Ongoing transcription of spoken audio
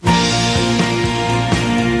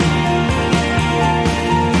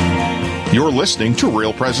You're listening to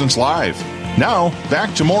Real Presence Live. Now,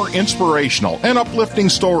 back to more inspirational and uplifting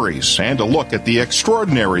stories and a look at the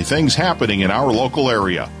extraordinary things happening in our local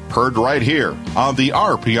area. Heard right here on the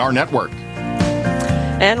RPR Network.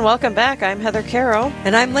 And welcome back. I'm Heather Caro.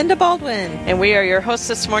 And I'm Linda Baldwin. And we are your hosts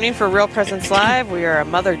this morning for Real Presence Live. We are a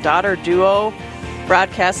mother-daughter duo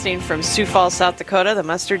broadcasting from Sioux Falls, South Dakota, the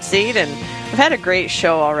Mustard Seed. And we've had a great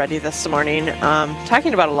show already this morning,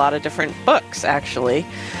 talking about a lot of different books, actually.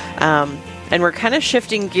 And we're kind of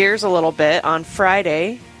shifting gears a little bit on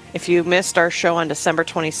Friday. If you missed our show on December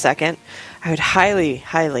 22nd, I would highly,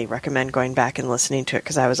 highly recommend going back and listening to it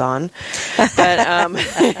because I was on. But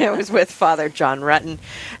it was with Father John Rutten.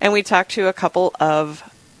 And we talked to a couple of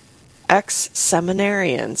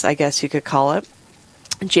ex-seminarians, I guess you could call it,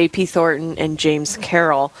 J.P. Thornton and James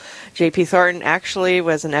Carroll. J.P. Thornton actually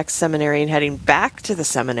was an ex-seminarian heading back to the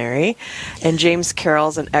seminary, and James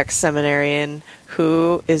Carroll's an ex-seminarian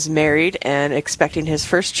who is married and expecting his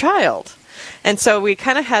first child. And so we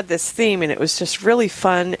kind of had this theme, and it was just really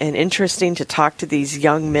fun and interesting to talk to these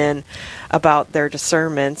young men about their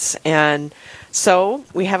discernments. And so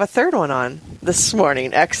we have a third one on this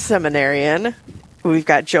morning, ex-seminarian. We've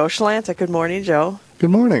got Joe Schlanta. Good morning, Joe. Good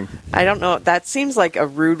morning. I don't know. That seems like a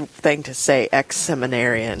rude thing to say,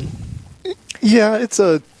 ex-seminarian. Yeah, it's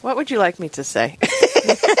a... What would you like me to say?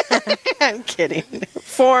 I'm kidding.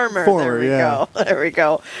 Former. There we go. There we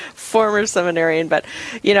go. Former seminarian. But,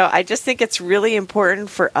 you know, I just think it's really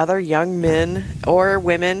important for other young men or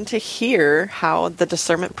women to hear how the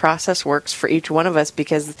discernment process works for each one of us,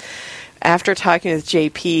 because after talking with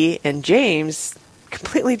JP and James,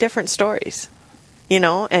 completely different stories, you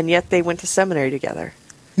know, and yet they went to seminary together.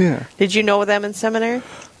 Yeah. Did you know them in seminary?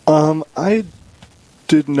 I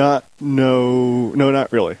did not know. No,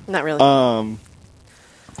 not really. Not really.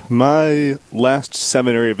 My last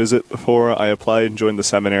seminary visit before I applied and joined the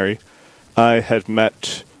seminary, I had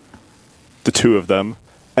met the two of them.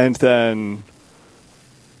 And then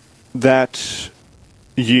that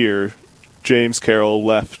year, James Carroll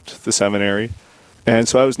left the seminary. And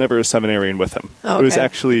so I was never a seminarian with him. Okay. It was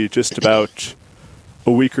actually just about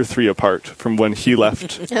a week or three apart from when he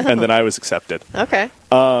left, and then I was accepted. Okay.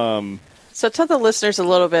 So tell the listeners a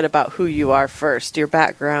little bit about who you are first, your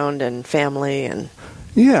background and family. And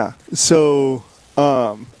Yeah. So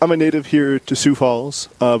I'm a native here to Sioux Falls,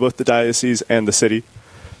 both the diocese and the city.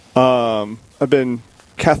 I've been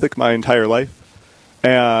Catholic my entire life,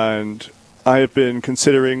 and I have been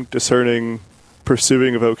considering, discerning,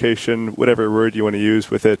 pursuing a vocation, whatever word you want to use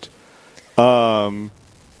with it,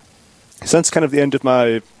 since kind of the end of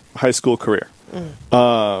my high school career.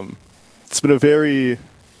 It's been a very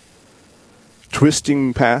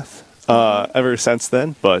twisting path ever since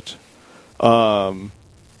then, but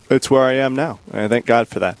it's where I am now, and I thank God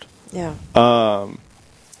for that. yeah. So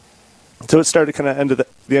it started kind of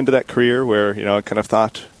the end of that career where, you know, I kind of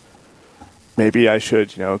thought maybe I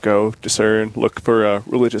should, you know, go discern, look for a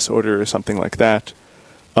religious order or something like that.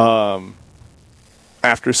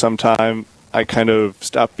 After some time, I kind of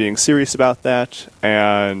stopped being serious about that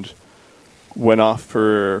and went off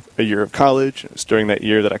for a year of college. It was during that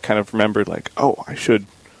year that I kind of remembered, like, oh, I should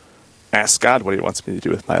ask God what he wants me to do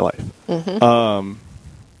with my life.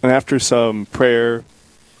 And after some prayer,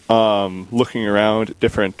 looking around at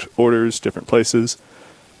different orders, different places,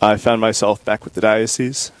 I found myself back with the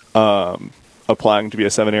diocese, applying to be a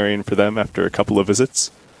seminarian for them after a couple of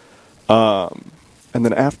visits. And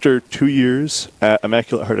then after 2 years at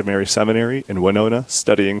Immaculate Heart of Mary Seminary in Winona,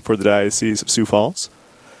 studying for the Diocese of Sioux Falls,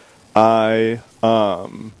 I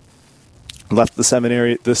left the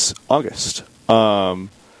seminary this August. And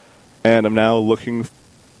I'm now looking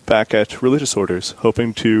back at religious orders,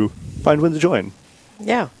 hoping to find one to join.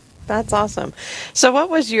 Yeah, that's awesome. So what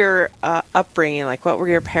was your upbringing like? What were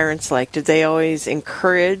your parents like? Did they always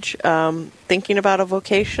encourage thinking about a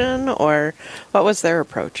vocation, or what was their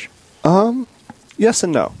approach? Yes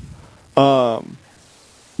and no.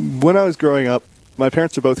 When I was growing up, my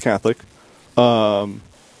parents are both Catholic, and,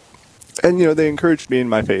 you know, they encouraged me in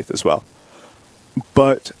my faith as well.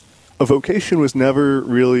 But a vocation was never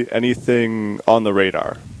really anything on the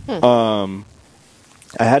radar. I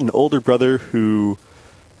had an older brother who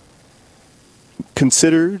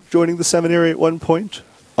considered joining the seminary at one point,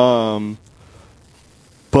 but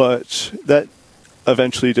that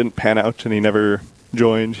eventually didn't pan out, and he never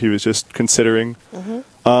joined. He was just considering.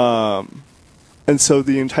 And so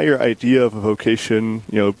the entire idea of a vocation,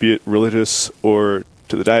 you know, be it religious or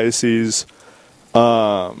to the diocese,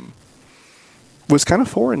 was kind of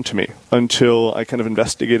foreign to me until I kind of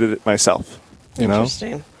investigated it myself. You know?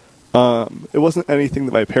 Interesting. It wasn't anything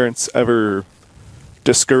that my parents ever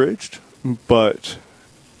discouraged, but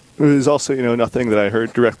was also, nothing that I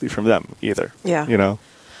heard directly from them either. Yeah. Well,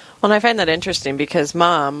 and I find that interesting because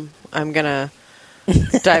Mom, I'm going to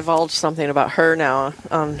divulge something about her now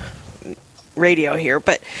on radio here,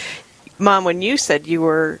 but Mom, when you said you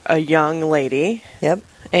were a young lady, Yep.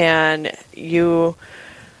 and you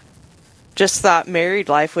just thought married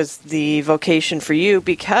life was the vocation for you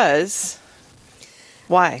because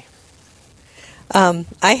why?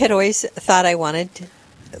 I had always thought I wanted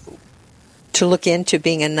to look into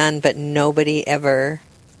being a nun, but nobody ever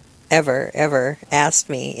asked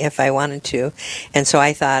me if I wanted to. And so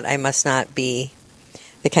I thought I must not be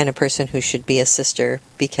the kind of person who should be a sister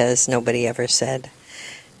because nobody ever said,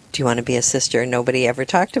 do you want to be a sister? Nobody ever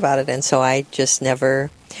talked about it. And so I just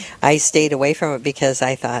I stayed away from it because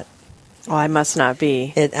I thought, Oh, I must not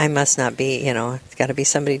be. I must not be, it's got to be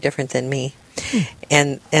somebody different than me.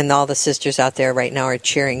 And all the sisters out there right now are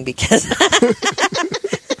cheering because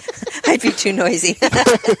I'd be too noisy.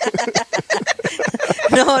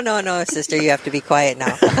 No, sister, you have to be quiet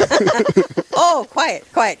now. Oh, quiet,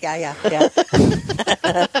 yeah.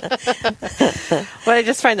 Well, I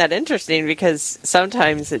just find that interesting because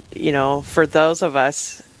sometimes, for those of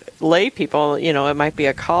us lay people, it might be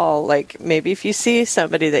a call. Like maybe if you see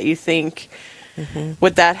somebody that you think,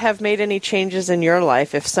 would that have made any changes in your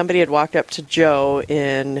life if somebody had walked up to Joe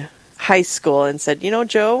in high school and said,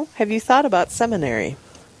 Joe, have you thought about seminary?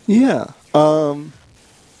 Yeah.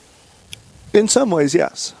 In some ways,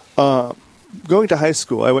 yes. Going to high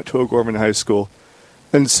school, I went to O'Gorman High School,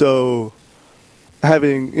 and so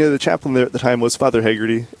having, the chaplain there at the time was Father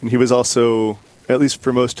Haggerty, and he was also, at least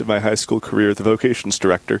for most of my high school career, the vocations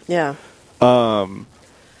director. Yeah. And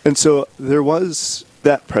so there was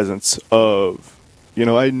that presence of,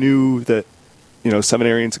 I knew that,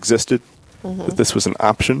 seminarians existed, that this was an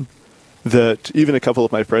option, that even a couple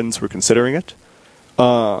of my friends were considering it.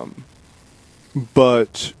 But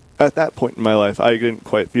at that point in my life, I didn't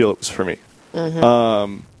quite feel it was for me.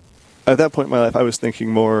 At that point in my life, I was thinking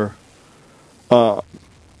more,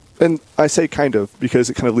 and I say kind of, because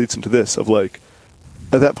it kind of leads into this, of like,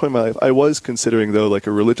 at that point in my life, I was considering, though, like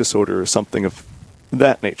a religious order or something of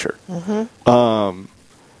that nature.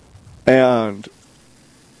 And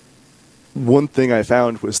one thing I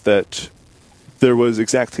found was that there was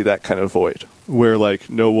exactly that kind of void, where, like,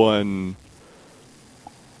 no one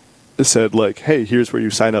said, like, hey, here's where you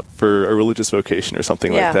sign up for a religious vocation or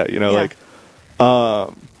something like that,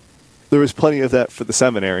 there was plenty of that for the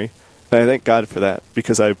seminary, and I thank God for that,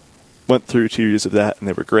 because I went through 2 years of that, and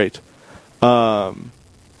they were great. But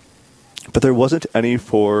there wasn't any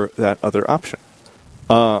for that other option.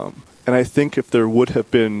 And I think if there would have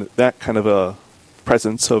been that kind of a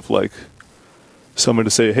presence of, like, someone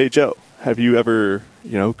to say, hey, Joe, have you ever,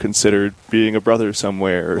 considered being a brother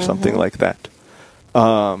somewhere or something like that?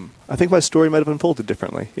 I think my story might have unfolded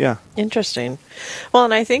differently. Yeah. Interesting. Well,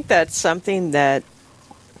 and I think that's something that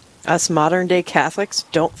us modern-day Catholics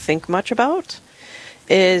don't think much about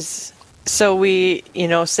is, so we,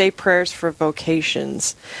 say prayers for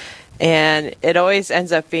vocations, and it always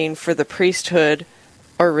ends up being for the priesthood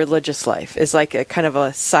or religious life. Is like a kind of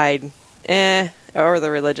a side, or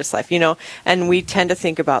the religious life, and we tend to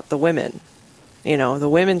think about the women, the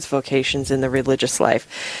women's vocations in the religious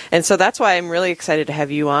life. And so that's why I'm really excited to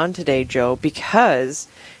have you on today, Joe, because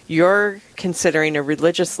you're considering a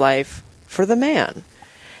religious life for the man.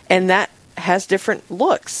 And that has different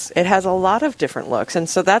looks. It has a lot of different looks. And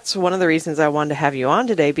so that's one of the reasons I wanted to have you on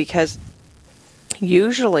today, because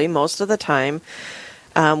usually, most of the time,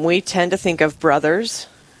 we tend to think of brothers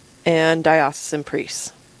and diocesan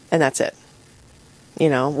priests, and that's it.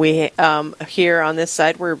 We here on this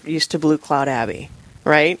side, we're used to Blue Cloud Abbey,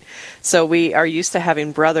 right? So we are used to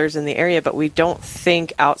having brothers in the area, but we don't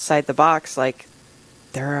think outside the box like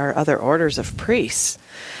there are other orders of priests.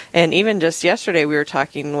 And even just yesterday, we were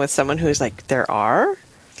talking with someone who's like, there are?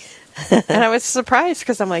 And I was surprised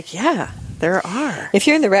because I'm like, yeah, there are. If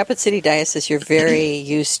you're in the Rapid City Diocese, you're very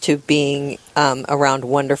used to being around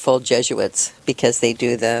wonderful Jesuits because they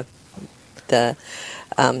do the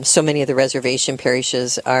so many of the reservation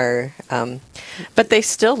parishes are. But they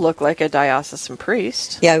still look like a diocesan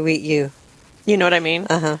priest. Yeah, you know what I mean?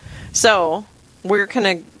 So we're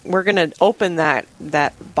gonna open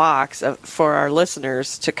that box for our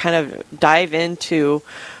listeners to kind of dive into.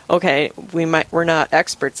 Okay, we're not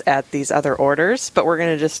experts at these other orders, but we're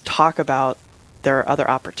going to just talk about their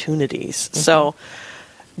other opportunities. So,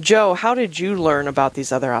 Joe, how did you learn about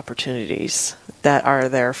these other opportunities that are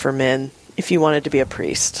there for men if you wanted to be a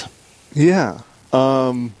priest? Yeah.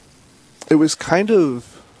 It was kind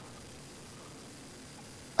of,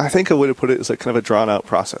 I think a way to put it is like kind of a drawn-out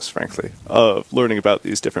process, frankly, of learning about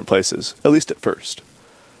these different places, at least at first.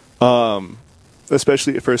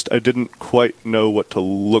 Especially at first, I didn't quite know what to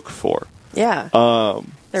look for. Yeah.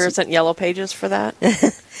 There isn't yellow pages for that?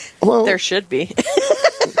 Well, There should be.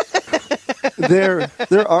 there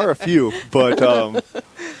are a few, but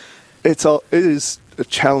it is a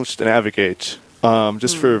challenge to navigate,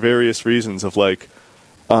 just for various reasons of like,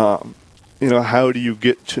 how do you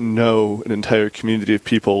get to know an entire community of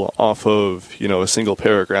people off of, a single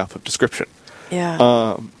paragraph of description?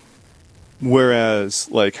 Yeah. Whereas,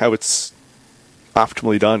 like, how it's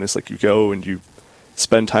optimally done is, like, you go and you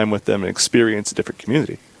spend time with them and experience a different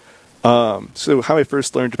community. So how I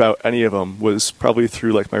first learned about any of them was probably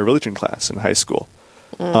through, like, my religion class in high school.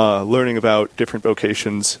 Learning about different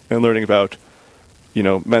vocations and learning about,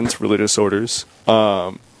 men's religious orders.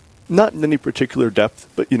 Not in any particular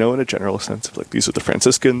depth, but, in a general sense of, like, these are the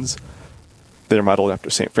Franciscans. They're modeled after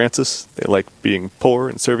St. Francis. They like being poor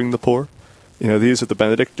and serving the poor. These are the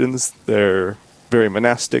Benedictines. They're very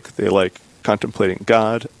monastic. They like contemplating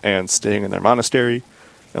God and staying in their monastery.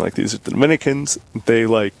 And like these are the Dominicans. They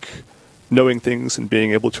like knowing things and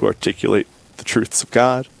being able to articulate the truths of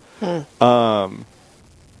God.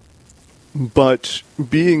 But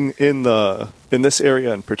being in this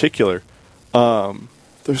area in particular,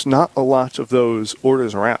 there's not a lot of those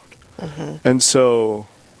orders around. And so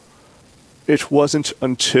it wasn't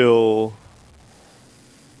until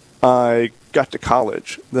I got to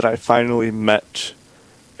college that I finally met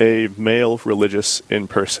a male religious in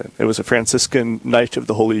person. It was a Franciscan Knight of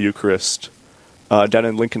the Holy Eucharist down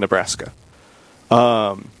in Lincoln, Nebraska.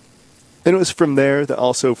 And it was from there that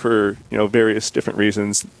also for, various different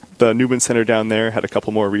reasons, the Newman Center down there had a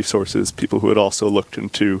couple more resources, people who had also looked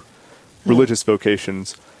into religious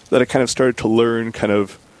vocations, that I kind of started to learn kind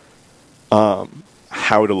of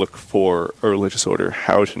how to look for a religious order,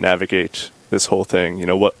 how to navigate this whole thing,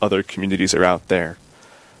 what other communities are out there.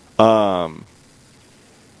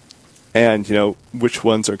 And, which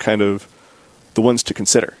ones are kind of the ones to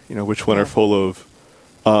consider, which one are full of,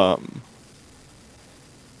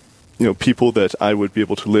 people that I would be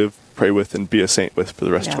able to live, pray with, and be a saint with for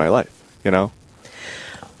the rest of my life, Well,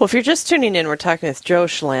 if you're just tuning in, we're talking with Joe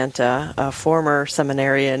Schlanta, a former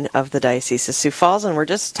seminarian of the Diocese of Sioux Falls, and we're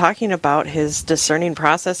just talking about his discerning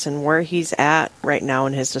process and where he's at right now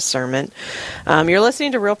in his discernment. You're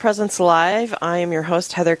listening to Real Presence Live. I am your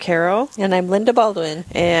host, Heather Caro. And I'm Linda Baldwin.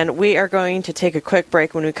 And we are going to take a quick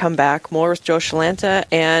break. When we come back, more with Joe Schlanta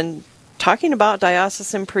and talking about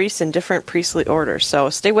diocesan priests and different priestly orders. So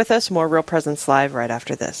stay with us. More Real Presence Live right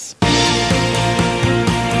after this.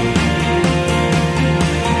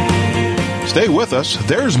 Stay with us.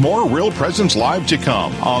 There's more Real Presence Live to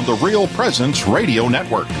come on the Real Presence Radio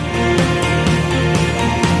Network.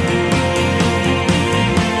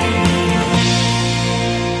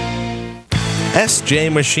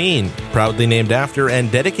 SJ Machine, proudly named after and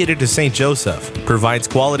dedicated to St. Joseph, provides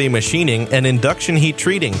quality machining and induction heat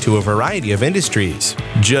treating to a variety of industries.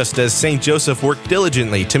 Just as St. Joseph worked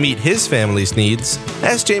diligently to meet his family's needs,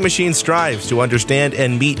 SJ Machine strives to understand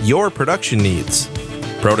and meet your production needs.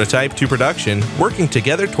 Prototype to production, working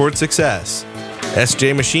together toward success.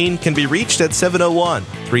 SJ Machine can be reached at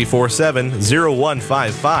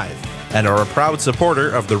 701-347-0155 and are a proud supporter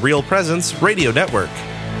of the Real Presence Radio Network.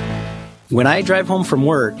 When I drive home from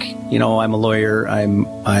work, I'm a lawyer. I'm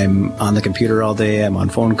on the computer all day. I'm on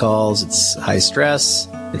phone calls. It's high stress.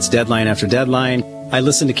 It's deadline after deadline. I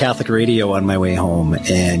listen to Catholic radio on my way home,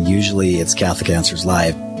 and usually it's Catholic Answers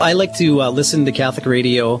Live. I like to listen to Catholic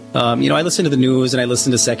radio. I listen to the news and I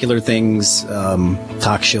listen to secular things,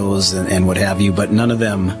 talk shows and what have you, but none of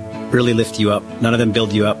them really lift you up. None of them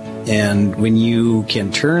build you up. And when you can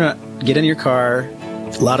get in your car,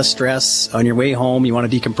 a lot of stress on your way home, you want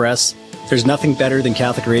to decompress, there's nothing better than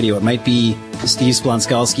Catholic radio. It might be Steve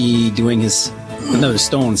Splonskowski doing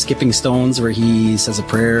skipping stones, where he says a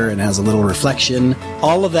prayer and has a little reflection.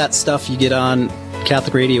 All of that stuff you get on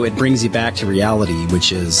Catholic radio, it brings you back to reality,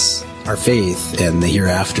 which is our faith and the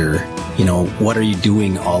hereafter. What are you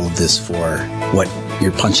doing all of this for? What,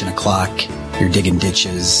 you're punching a clock, you're digging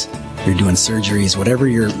ditches, you're doing surgeries, whatever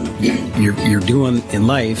you're doing in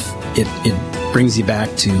life, it brings you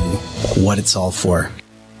back to what it's all for.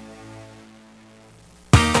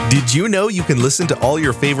 Did you know you can listen to all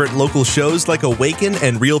your favorite local shows like Awaken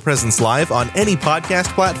and Real Presence Live on any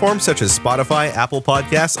podcast platform such as Spotify, Apple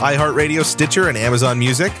Podcasts, iHeartRadio, Stitcher, and Amazon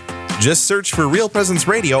Music? Just search for Real Presence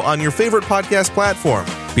Radio on your favorite podcast platform.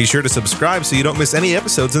 Be sure to subscribe so you don't miss any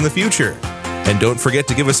episodes in the future. And don't forget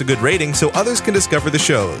to give us a good rating so others can discover the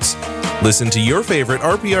shows. Listen to your favorite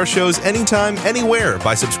RPR shows anytime, anywhere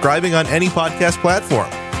by subscribing on any podcast platform.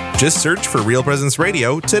 Just search for Real Presence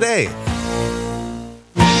Radio today.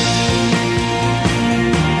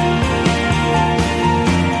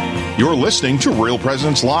 You're listening to Real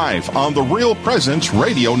Presence Live on the Real Presence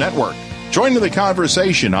Radio Network. Join in the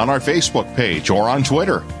conversation on our Facebook page or on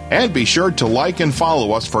Twitter. And be sure to like and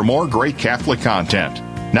follow us for more great Catholic content.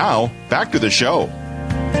 Now, back to the show.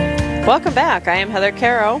 Welcome back. I am Heather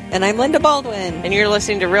Caro. And I'm Linda Baldwin. And you're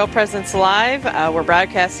listening to Real Presence Live. We're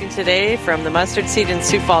broadcasting today from the Mustard Seed in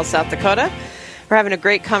Sioux Falls, South Dakota. We're having a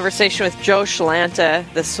great conversation with Joe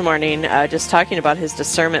Shalanta this morning, just talking about his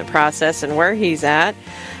discernment process and where he's at.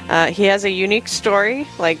 He has a unique story,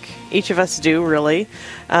 like each of us do, really.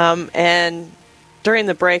 And during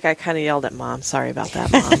the break, I kind of yelled at Mom. Sorry about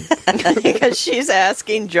that, Mom. Because she's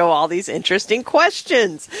asking Joe all these interesting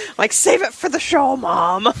questions. I'm like, save it for the show,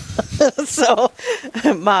 Mom. So,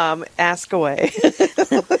 Mom, ask away.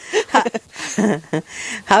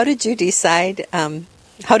 How did you decide,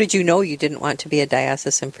 how did you know you didn't want to be a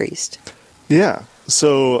diocesan priest? Yeah.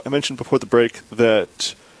 So I mentioned before the break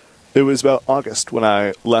that it was about August when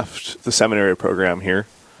I left the seminary program here.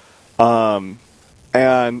 And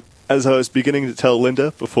as I was beginning to tell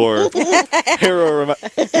Linda before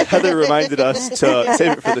Heather reminded us to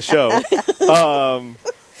save it for the show,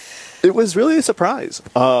 it was really a surprise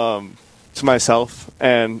to myself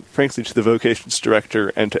and, frankly, to the vocations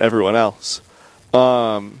director and to everyone else.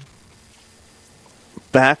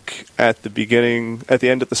 Back at the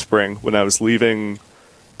end of the spring, when I was leaving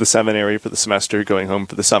the seminary for the semester, going home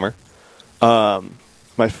for the summer,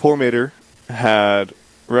 my formator had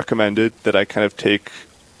recommended that I kind of take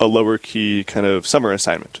a lower key kind of summer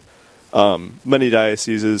assignment. Many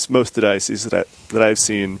dioceses, most of the dioceses that I've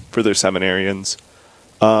seen for their seminarians,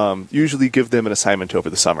 usually give them an assignment over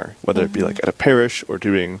the summer, whether it be like at a parish or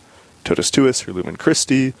doing Totus Tuus or Lumen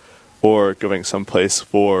Christi, or going someplace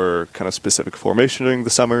for kind of specific formation during the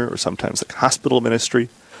summer, or sometimes like hospital ministry.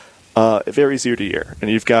 It varies year to year, and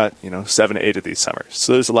you've got 7 to 8 of these summers,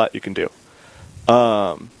 so there's a lot you can do.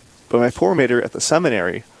 But my formator at the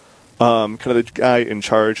seminary, kind of the guy in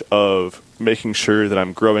charge of making sure that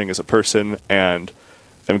I'm growing as a person and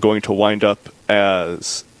I'm going to wind up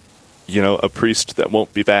as, a priest that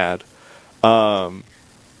won't be bad.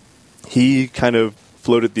 He kind of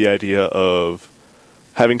floated the idea of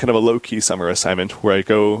having kind of a low-key summer assignment where I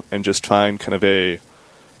go and just find kind of a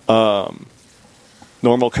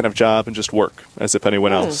normal kind of job and just work as if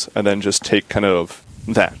anyone else, and then just take kind of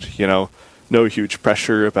that, no huge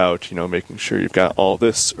pressure about, making sure you've got all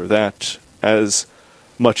this or that, as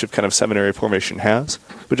much of kind of seminary formation has,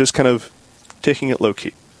 but just kind of taking it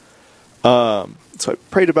low-key. So I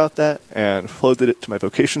prayed about that and floated it to my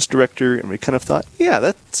vocations director, and we kind of thought, yeah,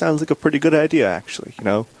 that sounds like a pretty good idea, actually,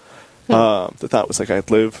 The thought was like I'd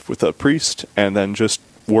live with a priest and then just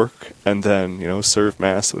work and then, serve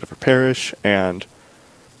Mass at whatever parish and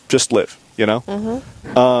just live,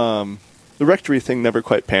 The rectory thing never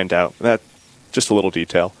quite panned out. That just a little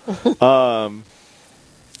detail. But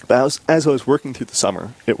as I was working through the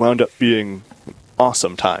summer, it wound up being an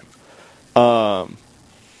awesome time.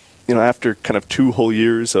 After kind of 2 whole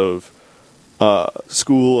years of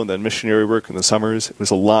school and then missionary work in the summers, it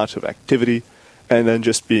was a lot of activity. And then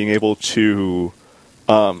just being able to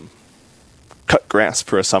cut grass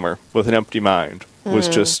for a summer with an empty mind was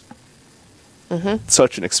just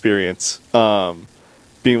such an experience. Being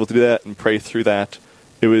able to do that and pray through that,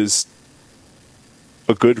 it was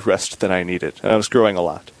a good rest that I needed. And I was growing a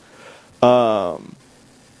lot. And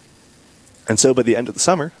so by the end of the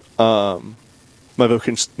summer, my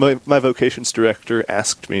vocations director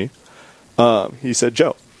asked me, he said,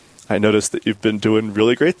 Joe, I noticed that you've been doing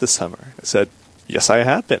really great this summer. I said, yes, I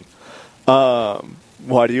have been.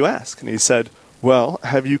 Why do you ask? And he said, well,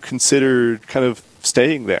 have you considered kind of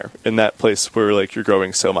staying there in that place where you're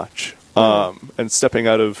growing so much and stepping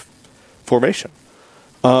out of formation?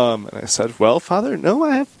 And I said, well, Father, no,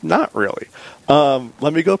 I have not really.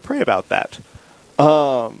 Let me go pray about that.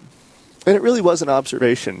 And it really was an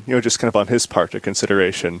observation, just kind of on his part, a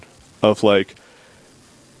consideration of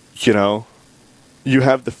you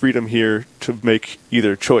have the freedom here to make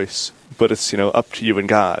either choice, but it's, up to you and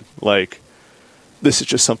God. This is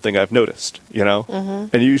just something I've noticed,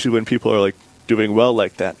 And usually when people are, doing well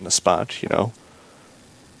like that in a spot,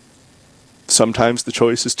 sometimes the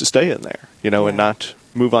choice is to stay in there, and not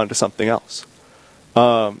move on to something else.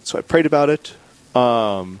 So I prayed about it,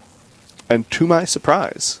 and to my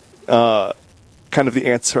surprise, kind of the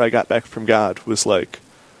answer I got back from God was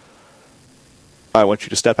I want you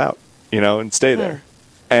to step out, and stay there.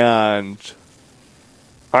 And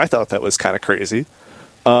I thought that was kind of crazy.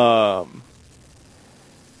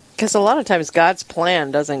 Because a lot of times God's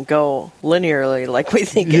plan doesn't go linearly like we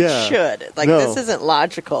think it should. This isn't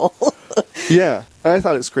logical. Yeah. I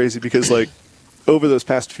thought it was crazy because, over those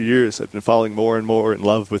past few years, I've been falling more and more in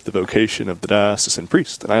love with the vocation of the diocesan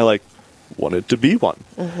priest, and I wanted to be one.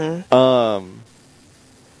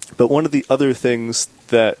 But one of the other things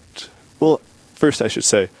that, well, first I should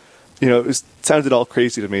say, it sounded all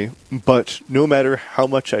crazy to me, but no matter how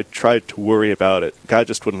much I tried to worry about it, God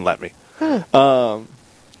just wouldn't let me.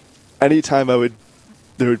 Anytime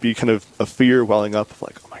there would be kind of a fear welling up of oh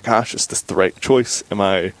my gosh, is this the right choice? Am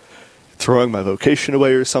I throwing my vocation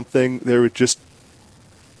away or something? There would just,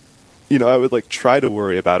 I would try to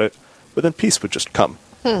worry about it, but then peace would just come,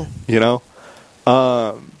 And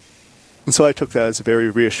so I took that as a very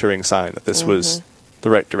reassuring sign that this was the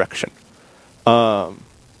right direction.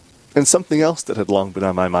 And something else that had long been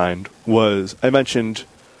on my mind was, I mentioned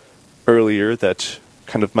earlier that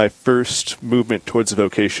kind of my first movement towards a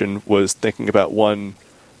vocation was thinking about one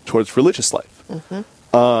towards religious life.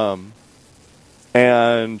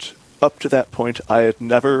 And up to that point, I had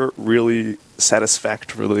never really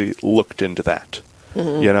satisfactorily looked into that,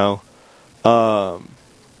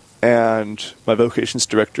 And my vocations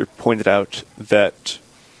director pointed out that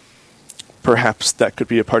perhaps that could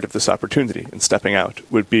be a part of this opportunity in stepping out,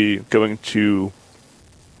 would be going to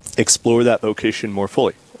explore that vocation more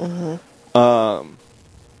fully. And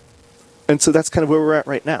so that's kind of where we're at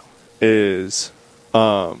right now, is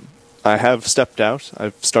I have stepped out.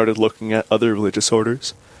 I've started looking at other religious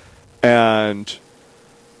orders, and,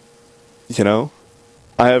 I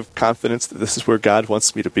have confidence that this is where God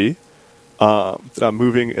wants me to be, that I'm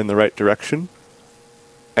moving in the right direction,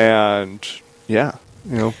 and,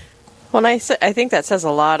 Well, I think that says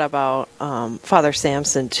a lot about Father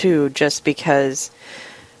Sampson, too, just because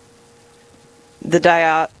the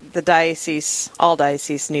diocese, all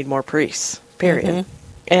dioceses need more priests, period.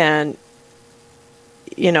 And,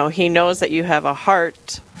 he knows that you have a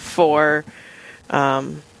heart for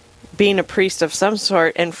being a priest of some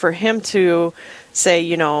sort, and for him to say,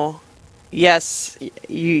 yes,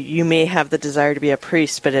 you may have the desire to be a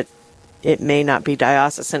priest, but it may not be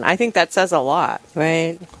diocesan. I think that says a lot.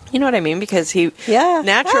 Right. You know what I mean? Because he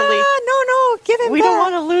naturally... no, give him we back. don't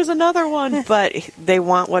want to lose another one, but they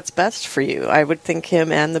want what's best for you. I would think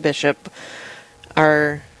him and the bishop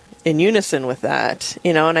are in unison with that,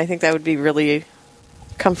 and I think that would be really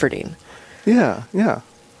comforting. Yeah.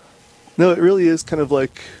 No, it really is kind of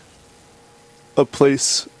like a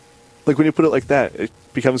place, when you put it like that, it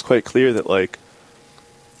becomes quite clear that,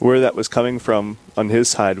 where that was coming from on his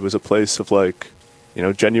side was a place of,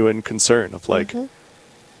 genuine concern of,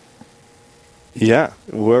 yeah,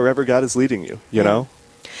 wherever God is leading you, you know?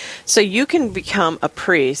 So you can become a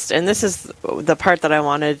priest, and this is the part that I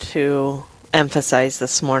wanted to emphasize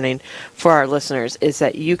this morning for our listeners, is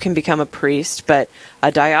that you can become a priest, but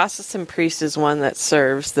a diocesan priest is one that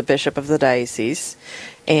serves the bishop of the diocese,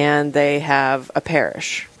 and they have a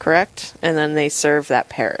parish, correct? And then they serve that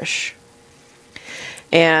parish.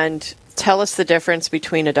 And tell us the difference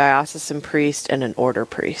between a diocesan priest and an order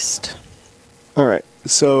priest. All right.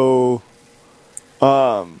 So,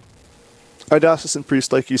 a diocesan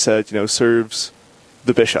priest, like you said, serves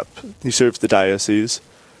the bishop. He serves the diocese.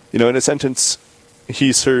 In a sentence,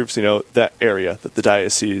 he serves, that area that the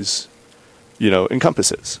diocese,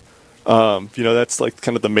 encompasses. That's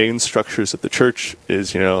kind of the main structures of the church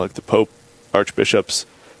is, the Pope, archbishops,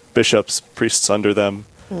 bishops, priests under them,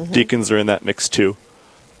 deacons are in that mix too.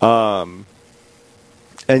 And,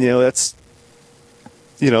 that's,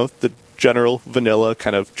 the general vanilla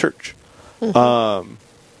kind of church. They're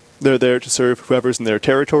there to serve whoever's in their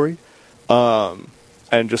territory, and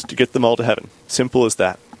just to get them all to heaven. Simple as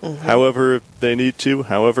that. However they need to,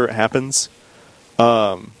 however it happens,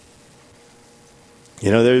 they're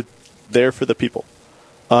there for the people.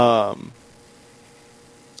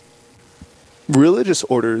 Religious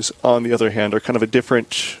orders, on the other hand, are kind of a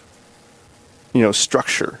different,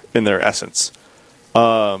 structure in their essence.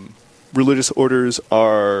 Religious orders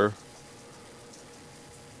are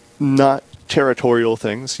not territorial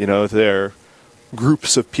things, they're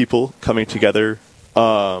groups of people coming together,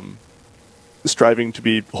 striving to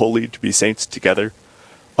be holy, to be saints together.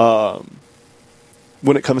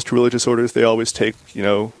 When it comes to religious orders, they always take,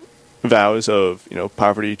 vows of,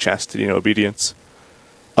 poverty, chastity, and obedience.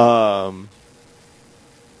 And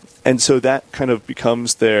so that kind of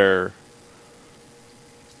becomes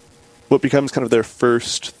what becomes kind of their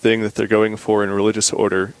first thing that they're going for in a religious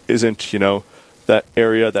order isn't, that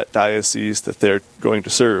area, that diocese that they're going to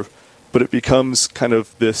serve, but it becomes kind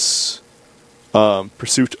of this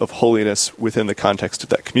pursuit of holiness within the context of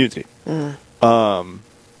that community.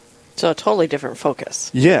 So a totally different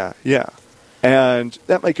focus. Yeah. And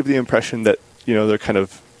that might give the impression that, they're kind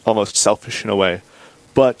of almost selfish in a way,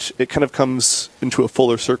 but it kind of comes into a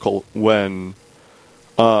fuller circle when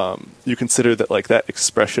you consider that like that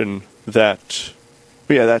expression, that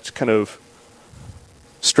kind of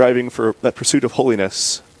striving for that pursuit of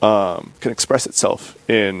holiness can express itself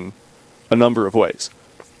in a number of ways.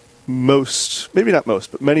 Maybe not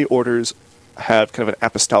most, but many orders have kind of an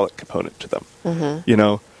apostolic component to them. Mm-hmm. You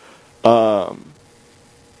know,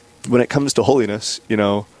 when it comes to holiness, you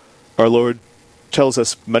know, our Lord tells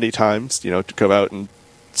us many times, you know, to go out and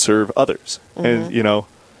serve others. Mm-hmm. And, you know,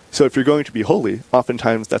 so if you're going to be holy,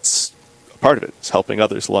 oftentimes that's a part of it, is helping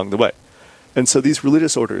others along the way. And so these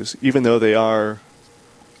religious orders, even though they are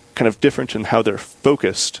kind of different in how they're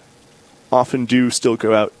focused, often do still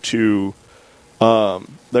go out to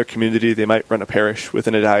their community. They might run a parish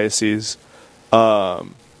within a diocese,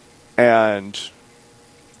 and,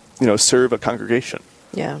 you know, serve a congregation.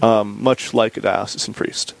 Yeah. Much like a diocesan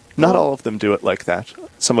priest. Not all of them do it like that.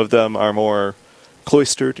 Some of them are more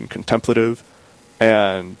cloistered and contemplative,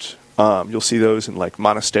 and you'll see those in like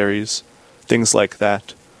monasteries, things like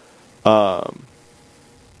that. But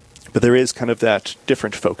there is kind of that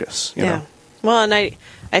different focus, you know? Well, and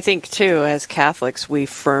I think, too, as Catholics, we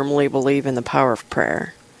firmly believe in the power of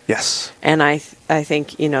prayer. Yes. And I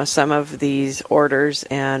think, you know, some of these orders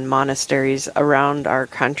and monasteries around our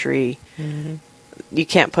country, mm-hmm. you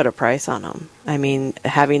can't put a price on them. I mean,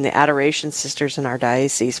 having the Adoration Sisters in our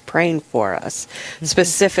diocese praying for us, mm-hmm.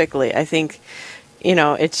 specifically, I think, you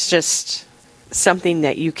know, it's just something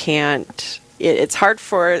that you can't... It's hard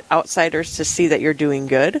for outsiders to see that you're doing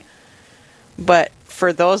good, but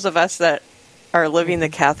for those of us that are living the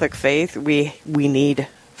Catholic faith, we need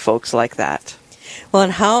folks like that. Well,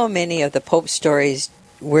 and how many of the Pope stories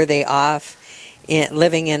were they off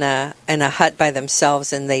living in a hut by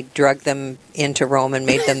themselves, and they drugged them into Rome and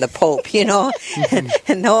made them the Pope, you know?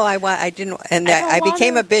 And no, I didn't, and I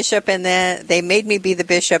became a bishop, and then they made me be the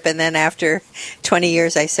bishop, and then after 20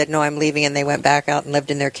 years I said, no, I'm leaving, and they went back out and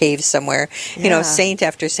lived in their caves somewhere. Yeah. You know, saint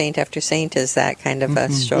after saint after saint is that kind of a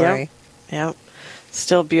story. Yep.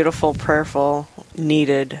 Still beautiful, prayerful,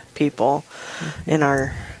 needed people in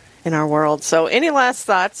our world. So any last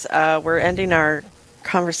thoughts? We're ending our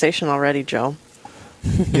conversation already, Joe.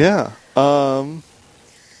 Yeah. Well,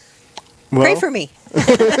 pray for me.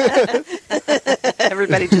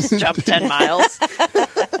 Everybody just jumped 10 miles.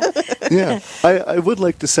 Yeah. I would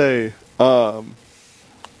like to say, kind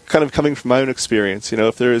of coming from my own experience, you know,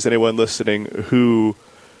 if there is anyone listening who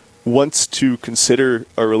wants to consider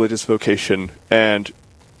a religious vocation and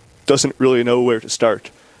doesn't really know where to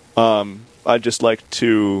start, I'd just like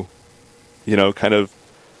to, you know, kind of,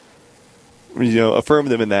 you know, affirm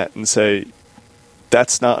them in that and say,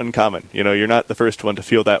 that's not uncommon. You know, you're not the first one to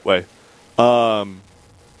feel that way.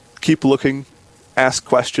 Keep looking, ask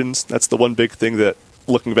questions. That's the one big thing that,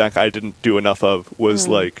 looking back, I didn't do enough of, was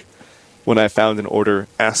like, when I found an order,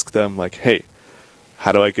 ask them, like, hey,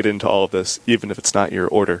 how do I get into all of this, even if it's not your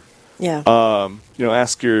order? Yeah. You know,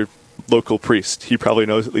 ask your local priest. He probably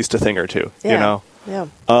knows at least a thing or two, you know? Yeah.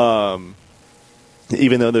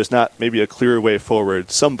 Even though there's not maybe a clear way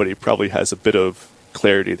forward, somebody probably has a bit of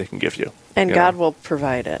clarity they can give you. And God will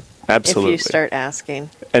provide it. Absolutely. If you start asking.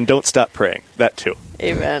 And don't stop praying. That too.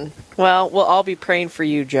 Amen. Well, we'll all be praying for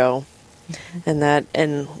you, Joe.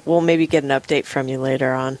 And we'll maybe get an update from you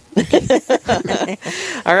later on.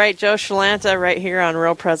 All right, Joe Shalanta right here on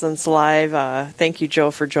Real Presence Live. Thank you,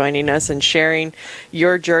 Joe, for joining us and sharing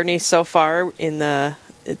your journey so far in the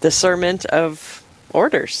discernment of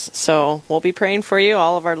orders. So we'll be praying for you.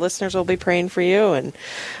 All of our listeners will be praying for you, and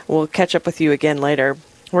we'll catch up with you again later.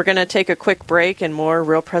 We're going to take a quick break and more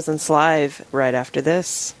Real Presence Live right after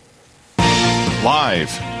this.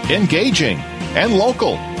 Live, engaging, and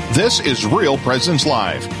local. This is Real Presence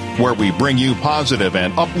Live, where we bring you positive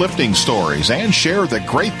and uplifting stories and share the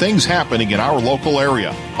great things happening in our local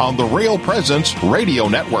area on the Real Presence Radio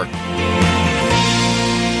Network.